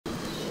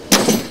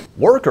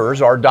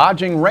Workers are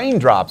dodging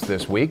raindrops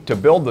this week to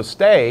build the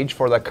stage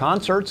for the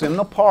concerts in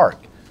the park.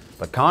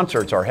 The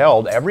concerts are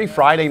held every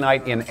Friday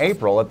night in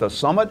April at the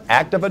Summit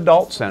Active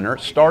Adult Center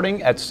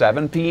starting at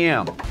 7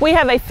 p.m. We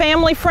have a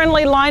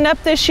family-friendly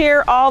lineup this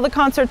year. All the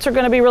concerts are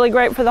going to be really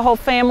great for the whole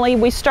family.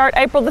 We start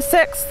April the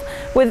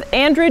 6th with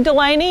Andrew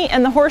Delaney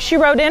and the Horse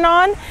You Rode In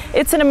On.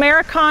 It's an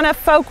Americana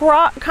folk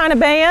rock kind of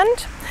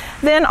band.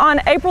 Then on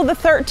April the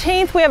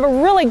 13th, we have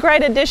a really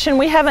great addition.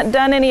 We haven't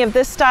done any of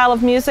this style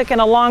of music in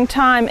a long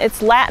time.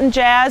 It's Latin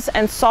jazz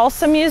and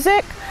salsa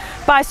music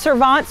by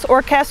Cervantes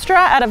Orchestra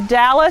out of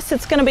Dallas.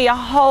 It's going to be a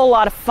whole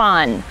lot of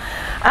fun.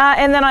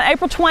 And then on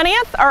April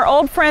 20th, our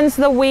old friends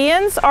the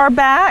Weans are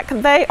back.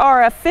 They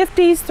are a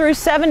 50s through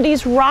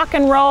 70s rock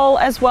and roll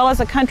as well as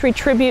a country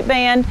tribute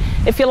band.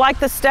 If you like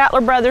the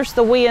Statler Brothers,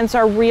 the Weans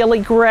are really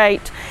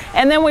great.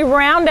 And then we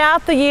round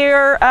out the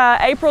year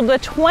April the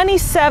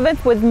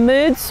 27th with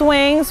Mood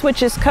Swings,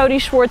 which is Cody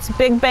Schwartz's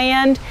big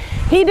band.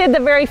 He did the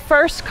very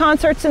first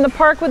concerts in the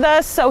park with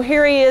us, so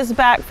here he is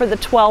back for the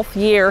 12th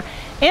year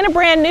in a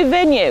brand new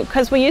venue,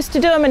 because we used to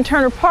do them in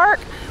Turner Park.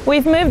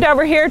 We've moved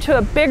over here to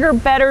a bigger,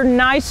 better,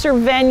 nicer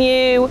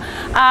venue.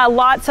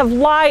 Lots of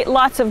light,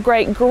 lots of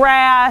great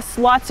grass,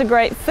 lots of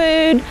great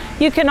food.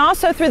 You can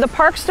also, through the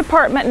Parks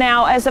Department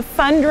now, as a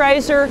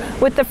fundraiser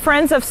with the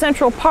Friends of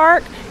Central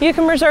Park, you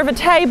can reserve a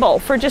table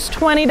for just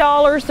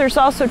 $20. There's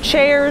also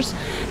chairs.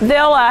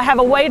 They'll have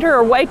a waiter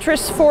or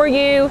waitress for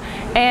you,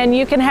 and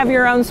you can have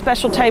your own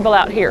special table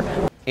out here.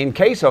 In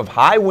case of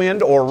high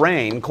wind or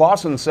rain,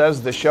 Clausen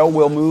says the show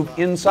will move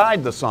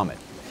inside the summit.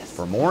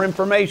 For more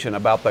information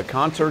about the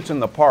concerts in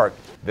the park,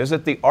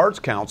 visit the Arts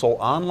Council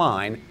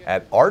online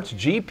at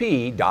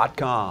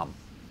artsgp.com.